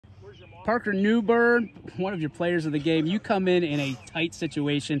Parker Newburn, one of your players of the game, you come in a tight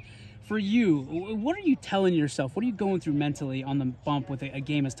situation. For you, what are you telling yourself? What are you going through mentally on the bump with a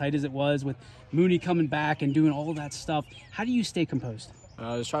game as tight as it was, with Mooney coming back and doing all that stuff? How do you stay composed?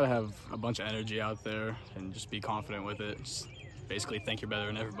 Just try to have a bunch of energy out there and just be confident with it. Just basically think you're better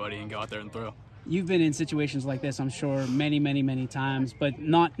than everybody and go out there and throw. You've been in situations like this, I'm sure, many times, but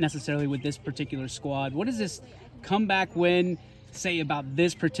not necessarily with this particular squad. What does this comeback win say about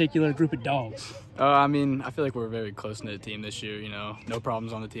this particular group of dogs? I mean, I feel like we're a very close-knit team this year, you know. No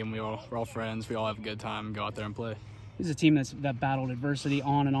problems on the team. We're all friends. We all have a good time and go out there and play. This is a team that battled adversity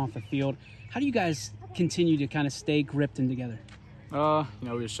on and off the field. How do you guys continue to kind of stay gripped and together? You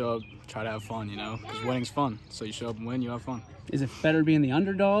know, we just show up, try to have fun, you know, because winning's fun. So you show up and win, you have fun. Is it better being the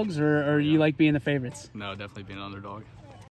underdogs, or you like being the favorites? No, definitely being an underdog.